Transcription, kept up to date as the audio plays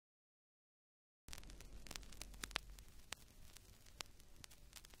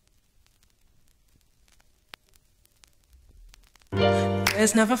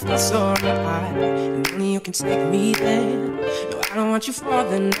it's never felt so right, and only you can take me there. No, I don't want you for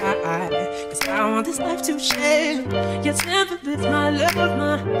the night, cause I want this life to share. Your temper is my love,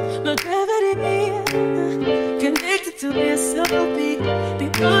 my gravity, connected to this soul beat. Be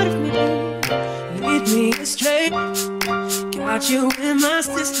part of me, lead me astray. Got you in my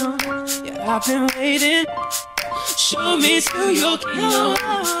system, yeah, I've been waiting. Show me to your kingdom,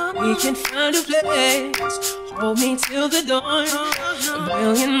 we can find a place. Hold me till the dawn, a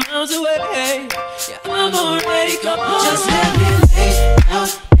million miles away. Yeah, I'm already gone. Just let me lay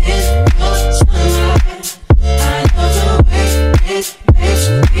out in your sunlight. I love the way it makes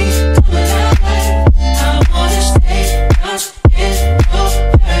me come alive. I wanna stay lost in your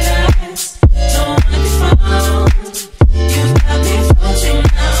paradise. Don't wanna be found, you've got me floating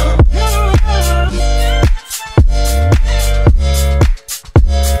now.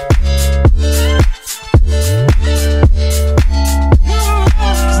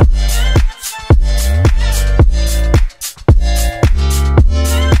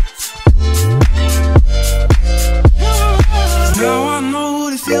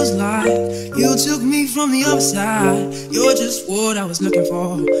 From the other side, you're just what I was looking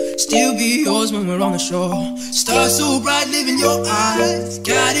for. Still be yours when we're on the shore. Stars so bright, live in your eyes,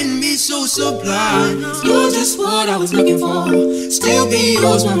 guiding me so sublime. You're just what I was looking for. Still be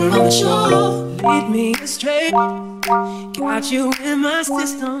yours when we're on the shore. Lead me astray, got you in my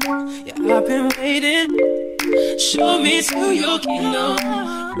system. Yeah, I've been waiting. Show me to your kingdom,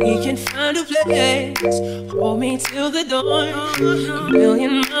 we can find a place. Hold me till the dawn, a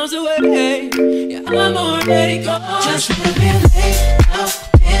million miles away. Yeah, I'm already gone. Just let me lay out